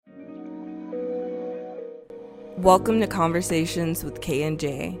Welcome to Conversations with K and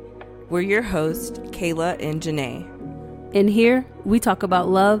J. We're your hosts, Kayla and Janae. And here, we talk about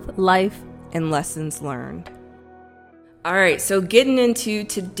love, life, and lessons learned. All right, so getting into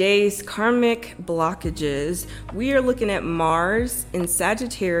today's karmic blockages, we are looking at Mars in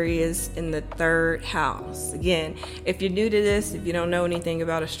Sagittarius in the 3rd house. Again, if you're new to this, if you don't know anything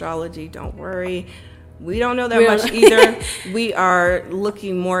about astrology, don't worry. We don't know that much either. We are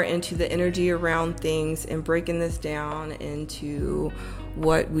looking more into the energy around things and breaking this down into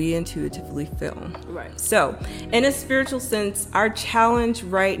what we intuitively feel. Right. So, in a spiritual sense, our challenge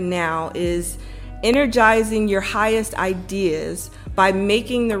right now is energizing your highest ideas by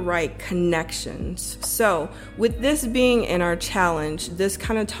making the right connections. So, with this being in our challenge, this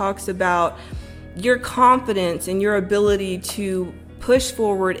kind of talks about your confidence and your ability to push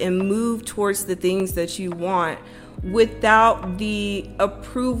forward and move towards the things that you want without the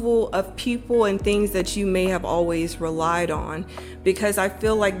approval of people and things that you may have always relied on. Because I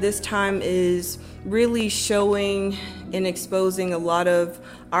feel like this time is really showing and exposing a lot of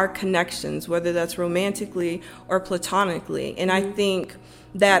our connections, whether that's romantically or platonically. And I think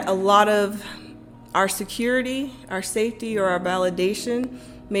that a lot of our security, our safety, or our validation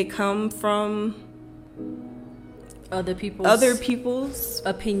may come from other people's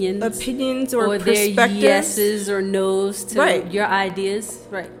opinions or their perspectives, yeses or nos to your ideas.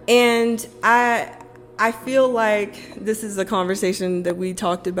 Right. And I feel like this is a conversation that we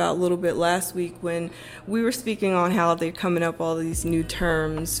talked about a little bit last week when we were speaking on how they're coming up all these new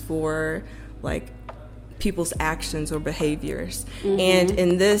terms for like people's actions or behaviors. Mm-hmm. And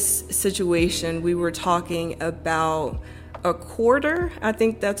in this situation, we were talking about a quarter. I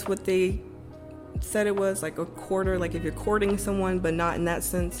think that's what they said it was, like a quarter, like if you're courting someone, but not in that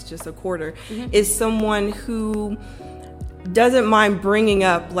sense, just a quarter, is someone who doesn't mind bringing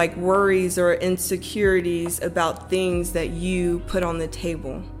up like worries or insecurities about things that you put on the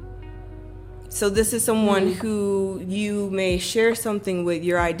table. So this is someone who you may share something with,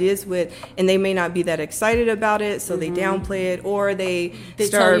 your ideas with, and they may not be that excited about it, so they downplay it, or they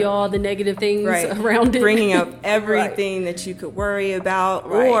start tell you all the negative things around it, bringing up everything that you could worry about,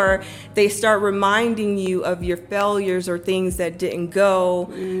 or they start reminding you of your failures or things that didn't go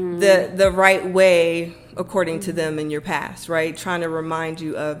the right way according to them in your past, right? Trying to remind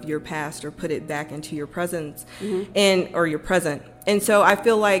you of your past or put it back into your presence or your present. And so I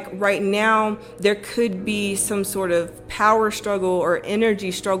feel like right now there could be some sort of power struggle or energy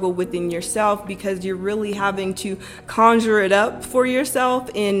struggle within yourself because you're really having to conjure it up for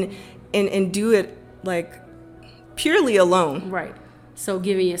yourself and do it like purely alone. Right. So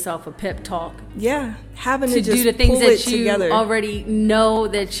giving yourself a pep talk. Yeah. Having to just do the things pull it that you together. Already know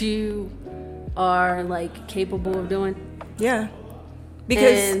that you are like capable of doing. Yeah.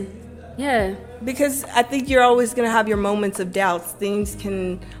 Because I think you're always going to have your moments of doubts. Things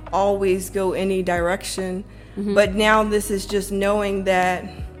can always go any direction. But now this is just knowing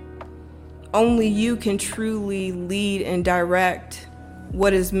that only you can truly lead and direct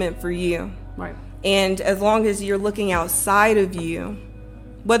what is meant for you. Right. And as long as you're looking outside of you,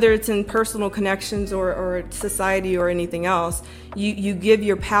 whether it's in personal connections or society or anything else, you give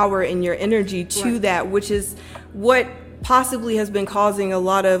your power and your energy to that, which is what possibly has been causing a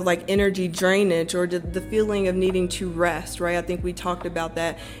lot of like energy drainage or the feeling of needing to rest, right? I think we talked about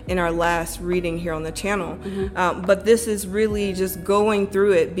that in our last reading here on the channel. But this is really just going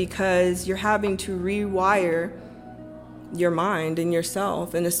through it because you're having to rewire your mind and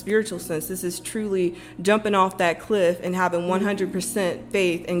yourself in a spiritual sense. This is truly jumping off that cliff and having 100%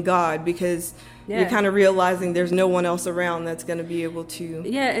 faith in God because you're kind of realizing there's no one else around that's going to be able to.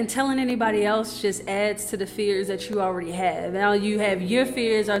 Yeah, and telling anybody else just adds to the fears that you already have. Now you have your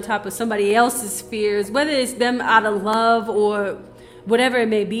fears on top of somebody else's fears, whether it's them out of love or whatever it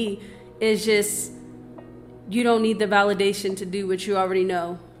may be. It's just, you don't need the validation to do what you already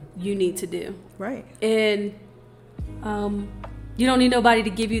know you need to do. Right. And you don't need nobody to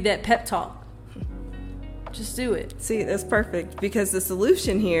give you that pep talk. Just do it. See, that's perfect because the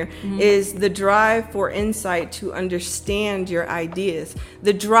solution here is the drive for insight to understand your ideas.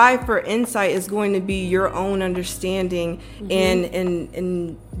 The drive for insight is going to be your own understanding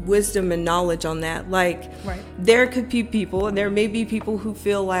and wisdom and knowledge on that. Like, there could be people, and there may be people who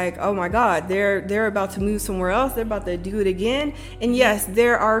feel like, oh my God, they're about to move somewhere else. They're about to do it again. And yes,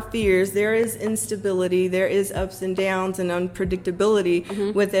 there are fears. There is instability. There is ups and downs and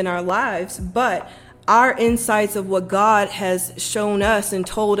unpredictability within our lives. But our insights of what God has shown us and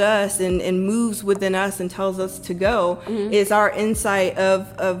told us and moves within us and tells us to go is our insight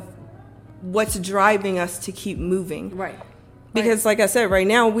of what's driving us to keep moving. Right. Because like I said, right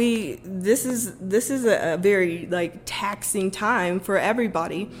now this is a very like taxing time for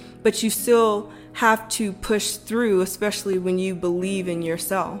everybody, but you still have to push through, especially when you believe in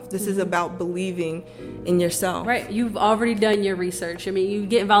yourself. This is about believing in yourself. Right. You've already done your research. I mean, you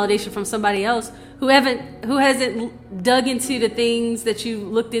get validation from somebody else who hasn't dug into the things that you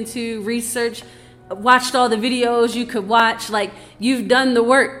looked into, research, watched all the videos you could watch. Like, you've done the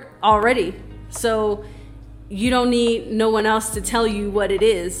work already. So you don't need no one else to tell you what it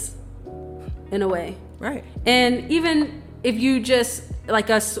is, in a way. Right. And even if you just, like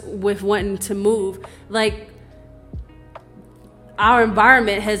us with wanting to move, like, our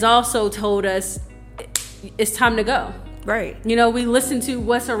environment has also told us it's time to go. Right. You know, we listen to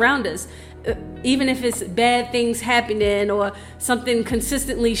what's around us. Even if it's bad things happening or something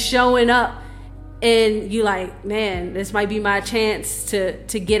consistently showing up, and you like, man, this might be my chance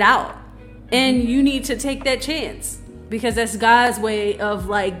to get out. And you need to take that chance, because that's God's way of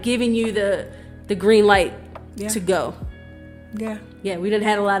like giving you the green light to go. Yeah. Yeah, we done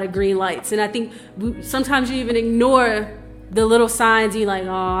had a lot of green lights. And I think sometimes you even ignore the little signs. You're like,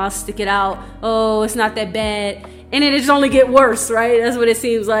 oh, I'll stick it out. Oh, it's not that bad. And then it just only get worse, right? That's what it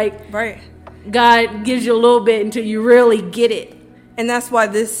seems like. Right. God gives you a little bit until you really get it. And that's why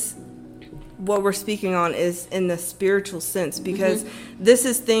what we're speaking on is in the spiritual sense, because this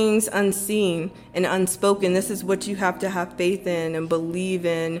is things unseen and unspoken. This is what you have to have faith in and believe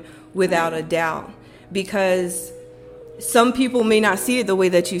in without a doubt, because some people may not see it the way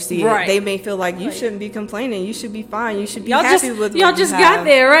that you see it. They may feel like you shouldn't be complaining. You should be fine. You should be happy with what you have. Y'all just got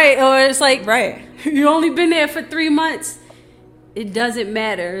there, right? Or it's like, right, you only been there for 3 months. It doesn't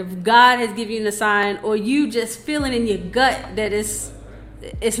matter if God has given you a sign, or you just feeling in your gut that it's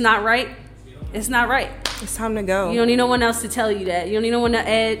not right. It's not right. It's time to go. You don't need no one else to tell you that. You don't need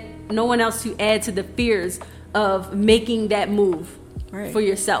no one else to add to the fears of making that move for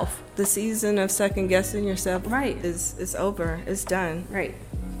yourself. The season of second guessing yourself is over. It's done. Right.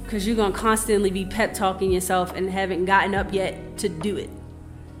 Because you're going to constantly be pep talking yourself and haven't gotten up yet to do it.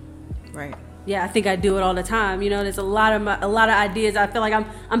 Right. Yeah, I think I do it all the time. You know, there's a lot of ideas. I feel like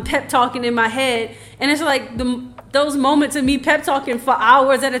I'm pep talking in my head, and it's like those moments of me pep talking for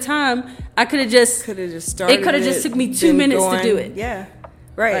hours at a time. I could have just started. It could have just took me 2 minutes to do it. Yeah,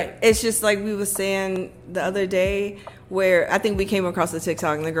 right. It's just like we were saying the other day, where I think we came across a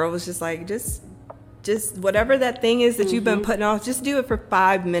TikTok, and the girl was just like, just whatever that thing is that you've been putting off, just do it for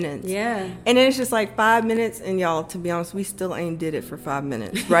 5 minutes. Yeah. And it's just like 5 minutes, and y'all, to be honest, we still ain't did it for 5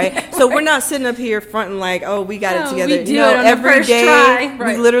 minutes, right? So we're not sitting up here fronting like, oh, we got it together. We do it on every the first day,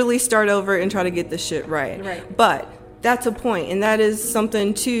 try. We literally start over and try to get the shit right. Right. But that's a point, and that is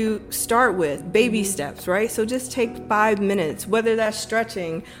something to start with, baby steps, right? So just take 5 minutes, whether that's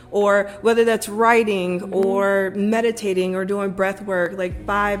stretching or whether that's writing or meditating or doing breath work. Like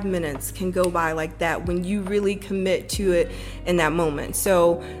 5 minutes can go by like that when you really commit to it in that moment.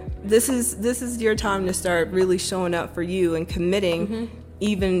 So this is your time to start really showing up for you and committing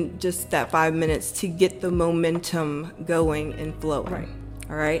even just that 5 minutes to get the momentum going and flowing. Right.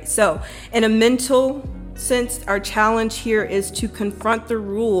 All right. So in a mental sense, our challenge here is to confront the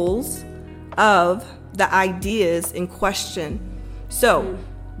rules of the ideas in question. So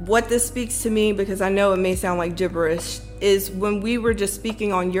what this speaks to me, because I know it may sound like gibberish, is when we were just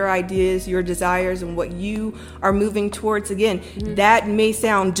speaking on your ideas, your desires, and what you are moving towards, again, that may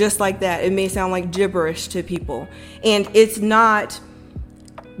sound just like that. It may sound like gibberish to people. And it's not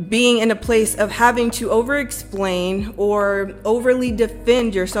being in a place of having to over-explain or overly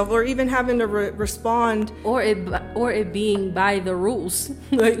defend yourself, or even having to respond, or it being by the rules.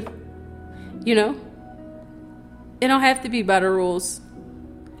 Like, you know, it don't have to be by the rules.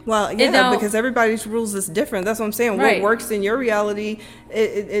 Well, yeah, because everybody's rules is different. That's what I'm saying. Right. What works in your reality,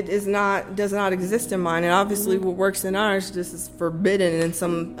 it does not exist in mine, and obviously, what works in ours just is forbidden in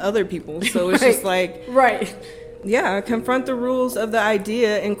some other people. So it's just like, yeah, confront the rules of the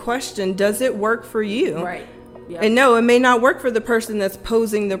idea in question. Does it work for you? Right. Yep. And no, it may not work for the person that's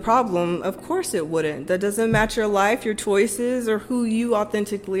posing the problem. Of course it wouldn't. That doesn't match your life, your choices, or who you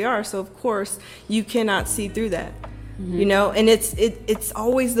authentically are. So of course you cannot see through that. You know, and it's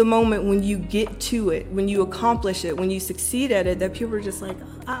always the moment when you get to it, when you accomplish it, when you succeed at it, that people are just like,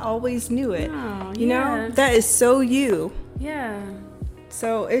 oh, I always knew it. Oh, you know, that is so you. Yeah.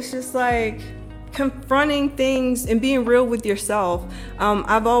 So it's just like confronting things and being real with yourself.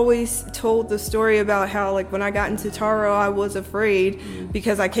 I've always told the story about how, like, when I got into tarot, I was afraid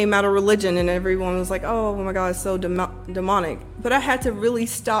because I came out of religion and everyone was like, oh my God, it's so demonic. But I had to really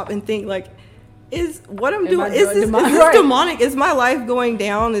stop and think, like, is what I'm doing, is this demonic? Is my life going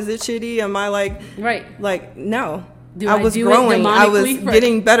down? Is it shitty? Am I like, no, I was do it growing. I was demonically?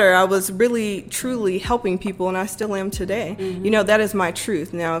 getting better. I was really, truly helping people, and I still am today. Mm-hmm. You know, that is my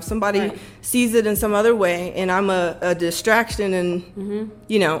truth. Now, if somebody Right. sees it in some other way, and I'm a distraction and, Mm-hmm.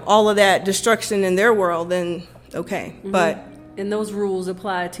 you know, all of that destruction in their world, then okay. Mm-hmm. But And those rules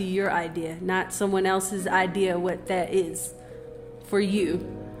apply to your idea, not someone else's idea what that is for you.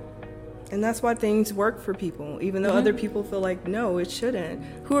 and that's why things work for people, even though Mm-hmm. other people feel like, no, it shouldn't.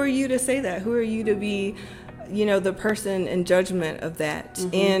 Who are you to say that? Who are you to be, you know, the person in judgment of that?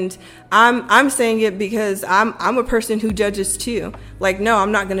 Mm-hmm. And I'm saying it because I'm a person who judges too. Like, no,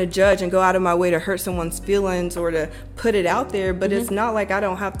 I'm not going to judge and go out of my way to hurt someone's feelings or to put it out there. But it's not like I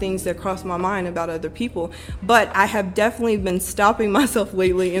don't have things that cross my mind about other people. But I have definitely been stopping myself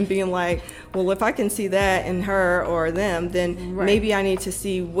lately and being like, well, if I can see that in her or them, then Right. maybe I need to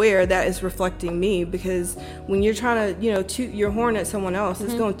see where that is reflecting me. Because when you're trying to, you know, toot your horn at someone else,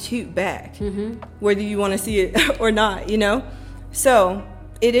 it's going to toot back, whether you want to see it or not, you know? So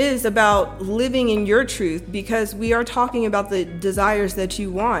it is about living in your truth, because we are talking about the desires that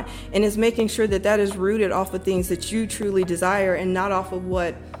you want, and it's making sure that that is rooted off of things that you truly desire and not off of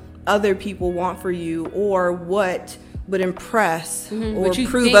what other people want for you or what would impress or What you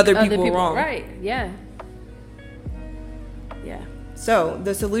prove think other people wrong. Right, yeah. Yeah. So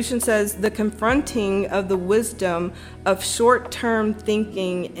the solution says the confronting of the wisdom of short-term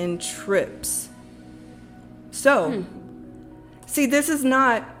thinking and trips. So, see, this is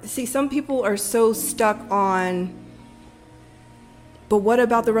not, see, some people are so stuck on, but what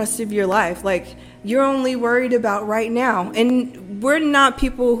about the rest of your life? Like, you're only worried about right now. And we're not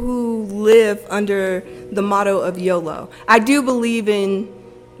people who live under the motto of YOLO. I do believe in,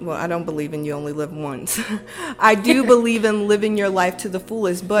 well, I don't believe in you only live once. I do believe in living your life to the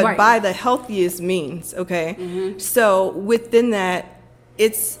fullest, but Right. by the healthiest means, okay? So within that,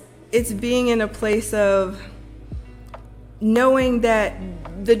 it's being in a place of knowing that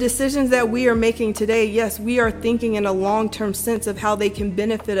the decisions that we are making today, yes, we are thinking in a long-term sense of how they can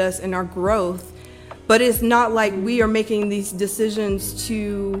benefit us in our growth, but it's not like we are making these decisions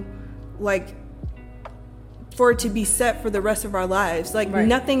to, like, for it to be set for the rest of our lives. Like, Right.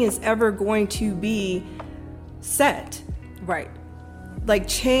 nothing is ever going to be set. Right. Like,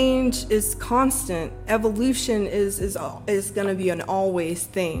 change is constant. Evolution is going to be an always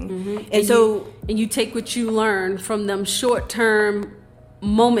thing. And so and you take what you learn from them short-term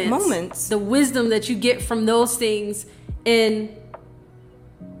moments, the wisdom that you get from those things, and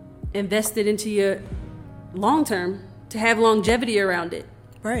invest it into your long-term to have longevity around it.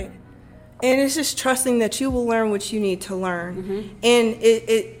 right. And it's just trusting that you will learn what you need to learn. And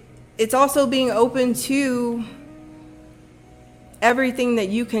it's also being open to everything that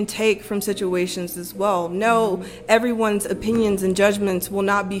you can take from situations as well. No, everyone's opinions and judgments will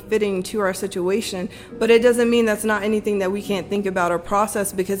not be fitting to our situation, but it doesn't mean that's not anything that we can't think about or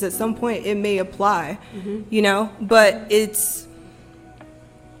process, because at some point it may apply, you know, but it's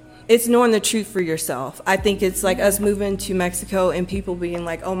knowing the truth for yourself. I think it's like us moving to Mexico and people being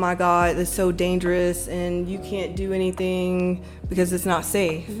like, oh my God, it's so dangerous and you can't do anything because it's not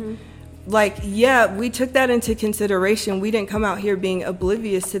safe. Like, yeah, we took that into consideration. We didn't come out here being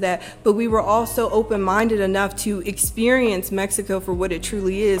oblivious to that, but we were also open-minded enough to experience Mexico for what it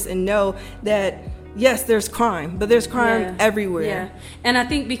truly is and know that, yes, there's crime, but there's crime everywhere. Yeah. And I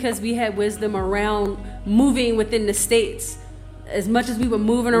think because we had wisdom around moving within the states, as much as we were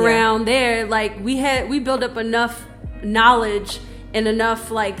moving around there, like we built up enough knowledge and enough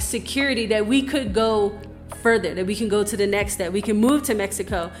like security that we could go further, that we can go to the next step, we can move to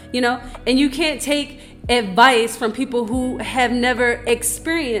Mexico, you know. And you can't take advice from people who have never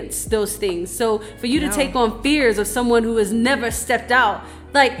experienced those things. So for you to take on fears of someone who has never stepped out,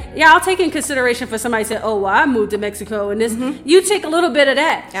 like, yeah, I'll take in consideration for somebody to say, oh, well, I moved to Mexico and this, you take a little bit of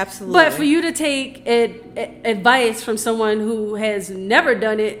that. Absolutely. But for you to take advice from someone who has never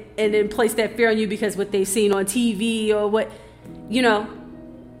done it and then place that fear on you because what they've seen on TV or what, you know,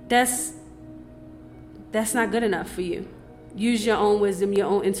 that's not good enough for you. Use your own wisdom, your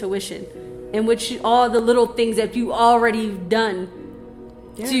own intuition, and all the little things that you already done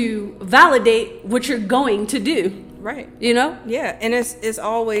to validate what you're going to do. Right. You know? Yeah, and it's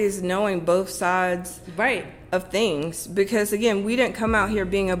always knowing both sides of things, because again, we didn't come out here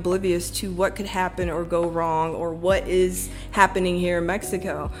being oblivious to what could happen or go wrong or what is happening here in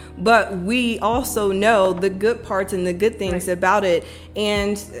Mexico, but we also know the good parts and the good things about it.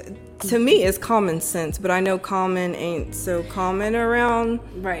 And to me, it's common sense, but I know common ain't so common around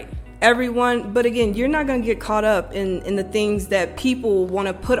everyone. But again, you're not going to get caught up in the things that people want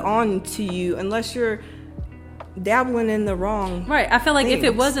to put on to you unless you're dabbling in the wrong I feel like things. if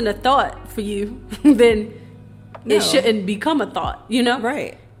it wasn't a thought for you, then No. It shouldn't become a thought, you know?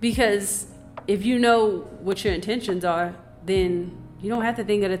 Right. Because if you know what your intentions are, then you don't have to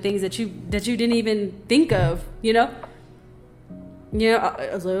think of the things that you didn't even think of, you know? You know,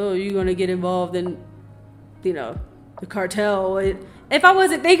 I was like, oh, you're going to get involved in, you know, the cartel. If I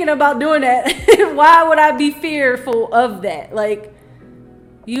wasn't thinking about doing that, why would I be fearful of that? Like,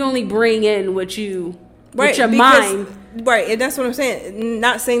 you only bring in what you, with your mind. Right, and that's what I'm saying.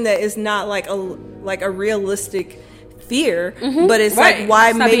 Not saying that it's not like a realistic fear, but it's like,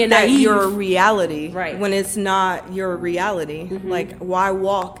 why make that your reality when it's not your reality? Like, why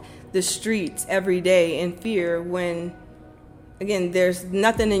walk the streets every day in fear when, again, there's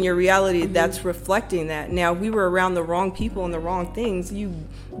nothing in your reality that's reflecting that. Now, if we were around the wrong people and the wrong things, you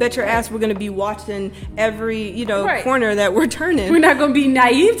bet your ass we're going to be watching every, corner that we're turning. We're not going to be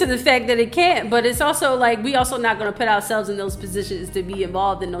naive to the fact that it can't, but it's also like, we also not going to put ourselves in those positions to be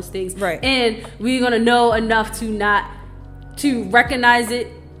involved in those things. Right. And we're going to know enough to recognize it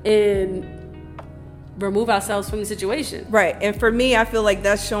and remove ourselves from the situation. Right. And for me, I feel like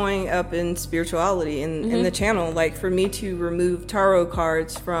that's showing up in spirituality in the channel. Like, for me to remove tarot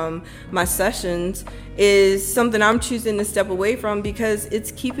cards from my sessions is something I'm choosing to step away from, because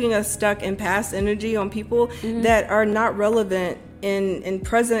it's keeping us stuck in past energy on people that are not relevant and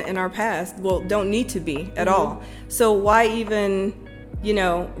present in our past. Well, don't need to be at all. So why even,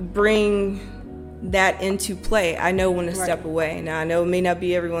 bring that into play? I know when to step away. Now, I know it may not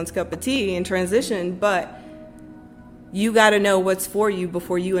be everyone's cup of tea in transition, but you got to know what's for you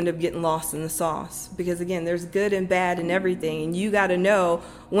before you end up getting lost in the sauce. Because again, there's good and bad in everything, and you got to know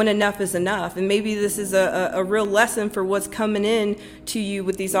when enough is enough. And maybe this is a real lesson for what's coming in to you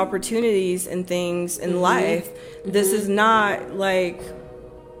with these opportunities and things in life. This is not like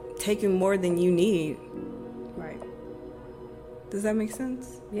taking more than you need. Right. Does that make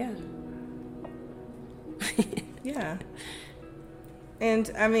sense? Yeah. Yeah.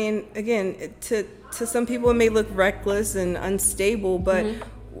 And I mean, again, to some people it may look reckless and unstable, but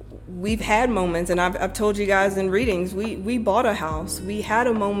we've had moments, and I've told you guys in readings, we bought a house. We had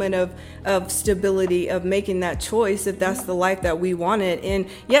a moment of stability, of making that choice if that's the life that we wanted. And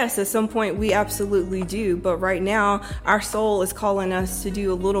yes, at some point we absolutely do, but right now our soul is calling us to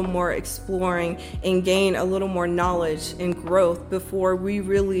do a little more exploring and gain a little more knowledge and growth before we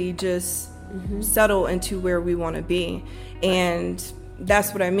really just settle into where we want to be. And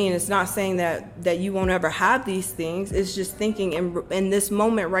that's what I mean. It's not saying that you won't ever have these things. It's just thinking in this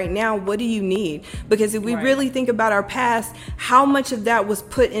moment right now, what do you need? Because if we really think about our past, how much of that was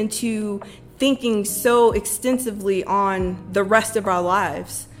put into thinking so extensively on the rest of our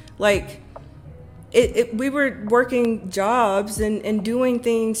lives? Like, we were working jobs and doing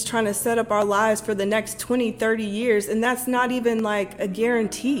things, trying to set up our lives for the next 20, 30 years. And that's not even like a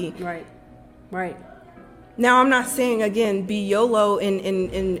guarantee. Right. Now, I'm not saying, again, be YOLO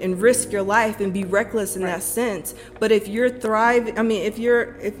and risk your life and be reckless in that sense. But if you're thriving, I mean, if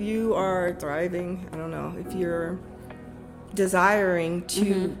you are thriving, I don't know, if you're desiring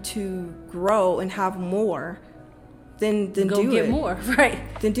to grow and have more, then go do get it. more, right?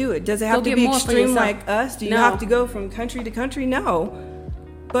 Then do it. Does it have to be extreme like us? Do you have to go from country to country? No.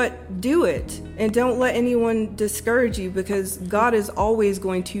 But do it. And don't let anyone discourage you, because God is always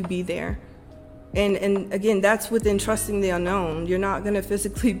going to be there. And again, that's within trusting the unknown. You're not going to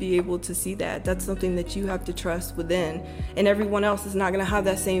physically be able to see that. That's something that you have to trust within. And everyone else is not going to have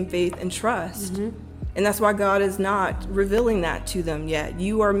that same faith and trust. And that's why God is not revealing that to them yet.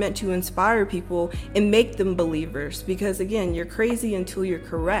 You are meant to inspire people and make them believers. Because again, you're crazy until you're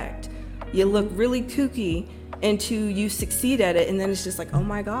correct. You look really kooky until you succeed at it. And then it's just like, oh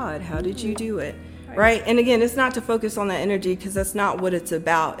my God, how did you do it? Right? And again, it's not to focus on that energy, because that's not what it's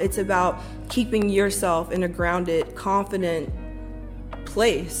about. It's about keeping yourself in a grounded, confident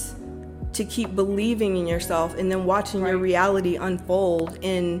place to keep believing in yourself, and then watching your reality unfold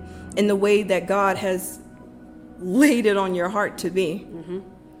in the way that God has laid it on your heart to be.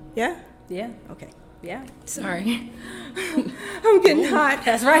 Yeah? Yeah. Okay. Yeah. Sorry. I'm getting hot.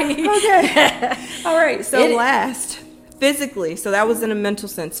 That's right. Okay. All right. So last, physically. So that was in a mental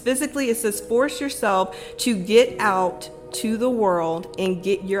sense. Physically, it says force yourself to get out to the world and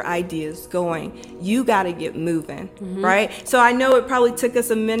get your ideas going. You got to get moving, right? So I know it probably took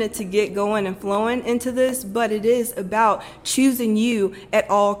us a minute to get going and flowing into this, but it is about choosing you at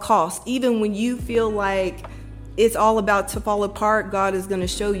all costs. Even when you feel like it's all about to fall apart, God is going to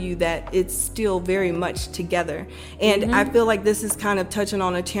show you that it's still very much together. And I feel like this is kind of touching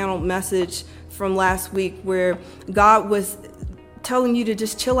on a channeled message from last week, where God was telling you to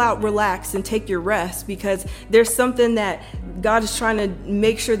just chill out, relax, and take your rest, because there's something that God is trying to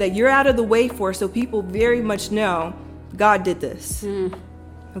make sure that you're out of the way for, so people very much know God did this.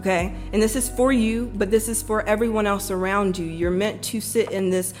 Okay? And this is for you, but this is for everyone else around you. You're meant to sit in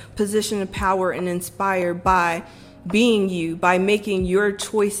this position of power and inspire by being you, by making your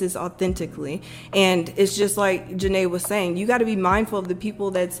choices authentically. And it's just like Janae was saying, you got to be mindful of the people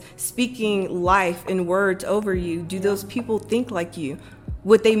that's speaking life and words over you. Do those people think like you?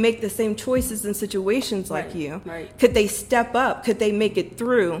 Would they make the same choices in situations like you? Right. Could they step up? Could they make it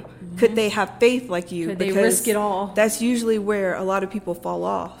through? Could they have faith like you? Could they risk it all? That's usually where a lot of people fall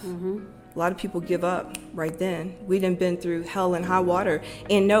off. A lot of people give up right then. We done been through hell and high water.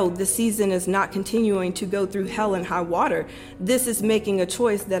 And no, the season is not continuing to go through hell and high water. This is making a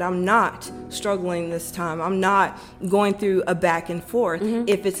choice that I'm not struggling this time. I'm not going through a back and forth.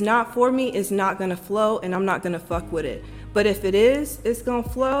 If it's not for me, it's not going to flow, and I'm not going to fuck with it. But if it is, it's going to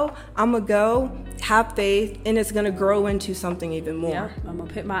flow. I'm going to go, have faith, and it's going to grow into something even more. Yeah, I'm going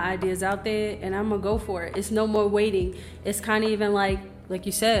to put my ideas out there, and I'm going to go for it. It's no more waiting. It's kind of even like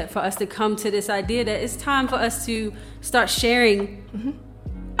you said, for us to come to this idea that it's time for us to start sharing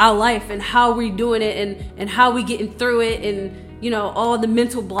our life and how we're doing it, and how we getting through it, and, you know, all the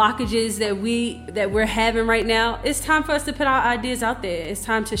mental blockages that we're having right now. It's time for us to put our ideas out there. It's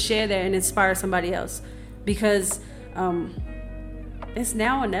time to share that and inspire somebody else, because it's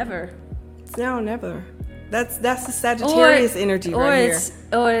now or never. It's now or never. That's the Sagittarius energy right here.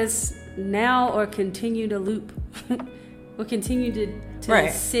 Or it's now or continue to loop. Or continue to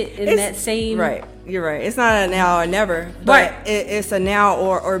sit in that same... Right, you're right. It's not a now or never, but it's a now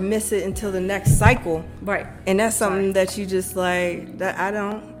or miss it until the next cycle. Right. And that's something that you just like, that I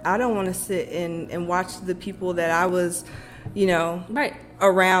don't want to sit and watch the people that I was, you know,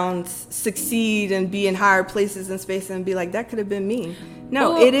 around succeed and be in higher places and space and be like, that could have been me.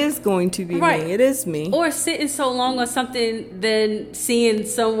 No, it is going to be me. It is me. Or sitting so long on something, then seeing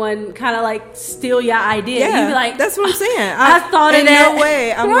someone kind of like steal your idea. Yeah, you be like, that's what I'm saying. I thought of that. In no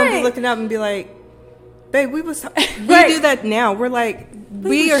way I'm going to be looking up and be like, babe, we do that now. We're like,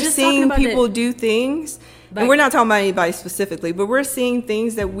 we are seeing people do things. And we're not talking about anybody specifically, but we're seeing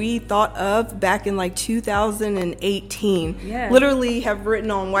things that we thought of back in like 2018. Yeah. Literally have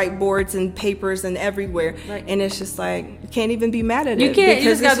written on whiteboards and papers and everywhere. Right. And it's just like, you can't even be mad at it. You can't.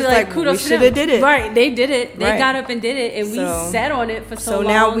 You just got to be like, kudos to them. We should have did it. Right. They did it. They got up and did it. And we sat on it for so long. So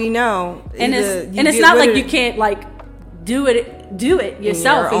now we know. And it's not like you can't like do it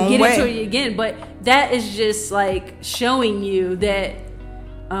yourself and get it to you again. But that is just like showing you that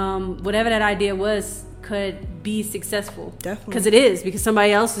whatever that idea was could be successful. Definitely. Because it is, because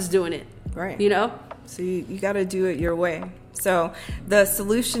somebody else is doing it. Right. You know? So you got to do it your way. So the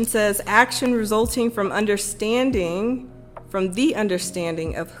solution says action resulting from the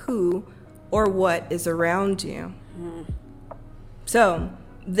understanding of who or what is around you. So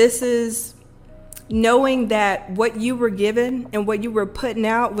this is knowing that what you were given and what you were putting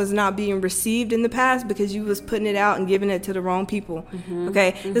out was not being received in the past because you was putting it out and giving it to the wrong people.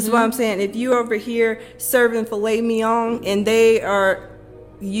 Okay, this is what I'm saying. If you over here serving filet mignon and they are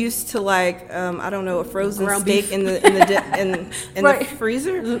used to like I don't know, a frozen ground steak beef in the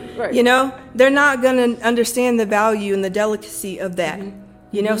freezer, you know, they're not gonna understand the value and the delicacy of that.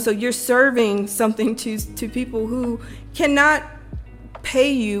 You know, so you're serving something to people who cannot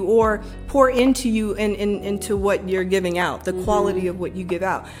pay you or pour into you and into what you're giving out, the quality of what you give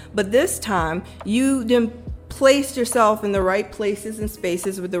out. But this time you then placed yourself in the right places and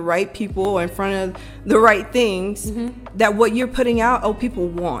spaces with the right people in front of the right things that what you're putting out, people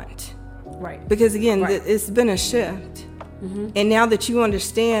want. Right. Because again, it's been a shift. And now that you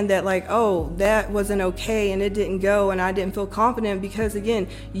understand that like, that wasn't okay and it didn't go and I didn't feel confident because again,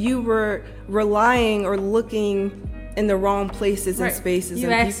 you were relying or looking in the wrong places and spaces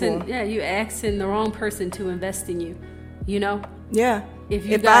and people. Yeah, you asking the wrong person to invest in you, you know? Yeah.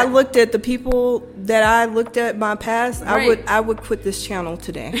 If I looked at the people that I looked at in my past, I would quit this channel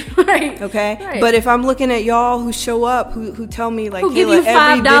today. Okay? Right. But if I'm looking at y'all who show up, who tell me like, Kayla,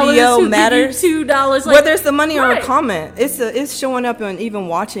 every video matters. $2, like, whether it's the money or a comment, it's showing up and even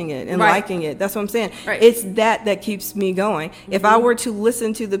watching it and liking it. That's what I'm saying. It's that keeps me going. If I were to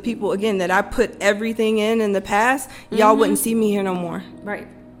listen to the people again that I put everything in the past, y'all wouldn't see me here no more. Right.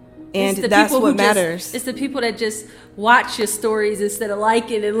 And that's what matters. It's the people that just watch your stories instead of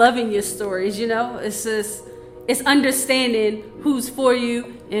liking and loving your stories, you know? It's just, it's understanding who's for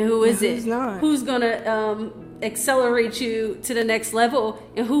you and who's not. Who's going to accelerate you to the next level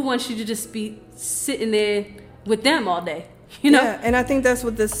and who wants you to just be sitting there with them all day. you know? Yeah, and I think that's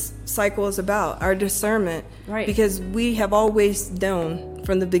what this cycle is about, our discernment. Right. Because we have always known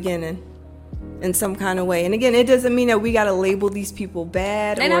from the beginning in some kind of way. And again, it doesn't mean that we got to label these people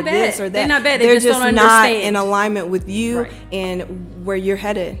bad They're or not bad. this or that. They're not bad. They They're just don't not understand. in alignment with you Right. and where you're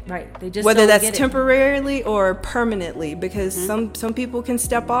headed. Right. They just whether don't that's get it. temporarily or permanently, because some people can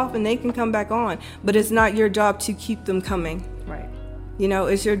step off and they can come back on, but it's not your job to keep them coming. Right. You know,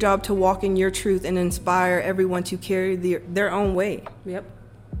 it's your job to walk in your truth and inspire everyone to carry their own weight. Yep.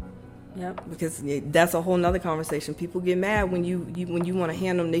 Because that's a whole nother conversation. People get mad when you want to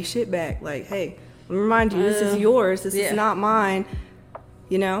hand them their shit back. Like, hey, let me remind you, this is yours. This is not mine.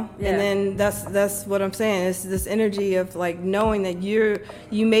 You know? Yeah. And then that's what I'm saying. It's this energy of like knowing that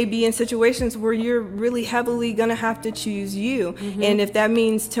you may be in situations where you're really heavily gonna have to choose you. And if that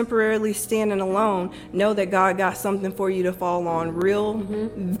means temporarily standing alone, know that God got something for you to fall on real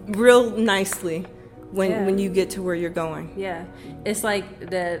nicely when you get to where you're going. Yeah. It's like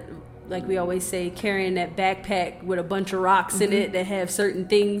that, like we always say, carrying that backpack with a bunch of rocks in it that have certain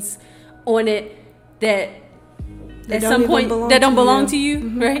things on it that at some point that don't belong to you,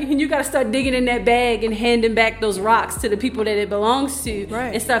 right? And you got to start digging in that bag and handing back those rocks to the people that it belongs to,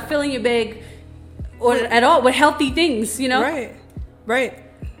 right? And start filling your bag at all with healthy things, you know? Right.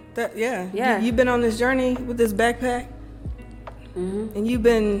 You've been on this journey with this backpack, and you've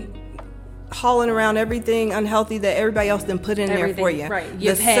been hauling around everything unhealthy that everybody else done put in there for you. Right.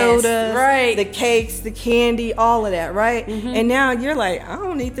 The sodas, right, the cakes, the candy, all of that, right? And now you're like, I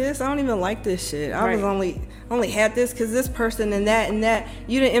don't eat this. I don't even like this shit. I was only had this because this person and that.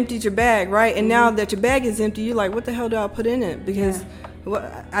 You done emptied your bag, right? And now that your bag is empty, you're like, what the hell do I put in it? Because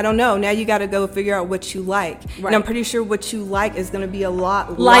I don't know. Now you got to go figure out what you like. Right. And I'm pretty sure what you like is going to be a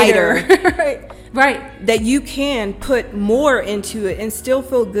lot lighter. Right. That you can put more into it and still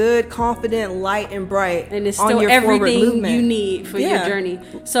feel good, confident, light, and bright. And it's still everything you need for your journey.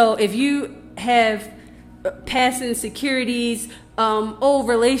 So if you have past insecurities, old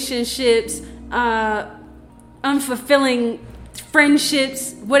relationships, unfulfilling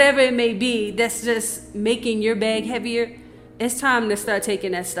friendships, whatever it may be, that's just making your bag heavier, it's time to start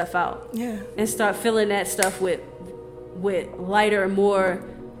taking that stuff out. Yeah. And start filling that stuff with lighter, more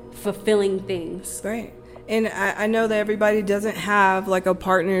fulfilling things. Right. And I know that everybody doesn't have like a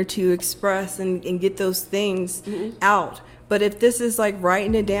partner to express and get those things out. But if this is like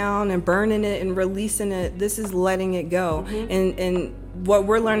writing it down and burning it and releasing it, this is letting it go. And what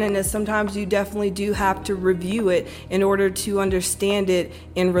we're learning is sometimes you definitely do have to review it in order to understand it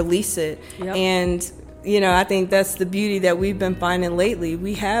and release it. Yep. And you know, I think that's the beauty that we've been finding lately.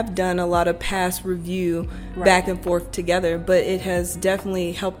 We have done a lot of past review back and forth together, but it has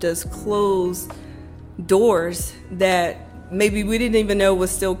definitely helped us close doors that maybe we didn't even know was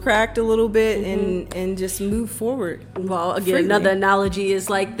still cracked a little bit and just move forward. Well, again, freely. Another analogy is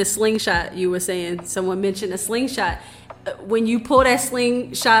like the slingshot you were saying. Someone mentioned a slingshot. When you pull that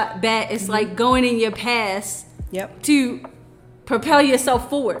slingshot back, it's like going in your past to propel yourself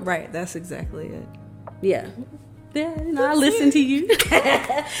forward. Right, that's exactly it. Yeah, no, I listen to you.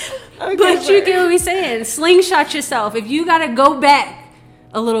 Okay, but you get what we're saying. Slingshot yourself. If you got to go back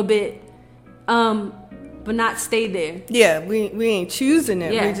a little bit, but not stay there. Yeah, we ain't choosing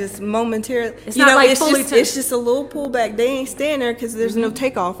it. We just momentarily. It's not like fully. It's just a little pullback. They ain't staying there because there's no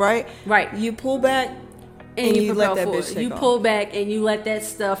takeoff, right? Right. You pull back and you let that bitch take off. You pull back and you let that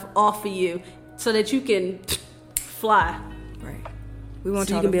stuff off of you so that you can fly. We want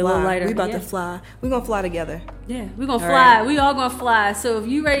so y'all to be fly. A little lighter. We about to fly. We gonna fly together. Yeah, we gonna fly. Right. We all gonna fly. So if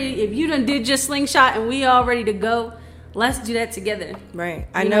you ready, if you done did your slingshot and we all ready to go, let's do that together. Right.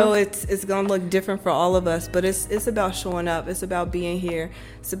 I know it's gonna look different for all of us, but it's about showing up. It's about being here.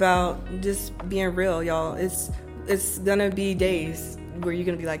 It's about just being real, y'all. It's gonna be days where you're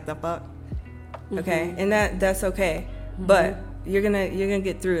gonna be like, the fuck, okay, and that's okay. But you're gonna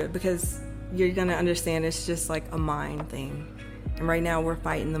get through it because you're gonna understand it's just like a mind thing. And right now we're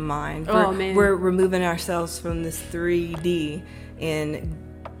fighting the mind. We're removing ourselves from this 3D and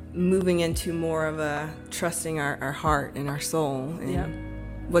moving into more of a trusting our heart and our soul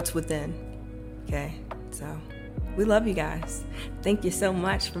and what's within. Okay, so we love you guys. Thank you so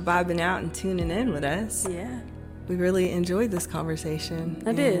much for vibing out and tuning in with us. Yeah, we really enjoyed this conversation.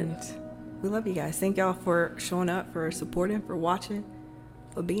 I did. We love you guys. Thank y'all for showing up, for supporting, for watching,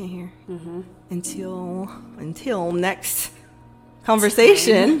 for being here. Until next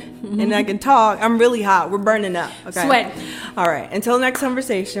conversation and I can talk. I'm really hot. We're burning up. Okay. Sweat. All right. Until next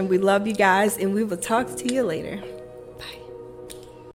conversation, we love you guys and we will talk to you later.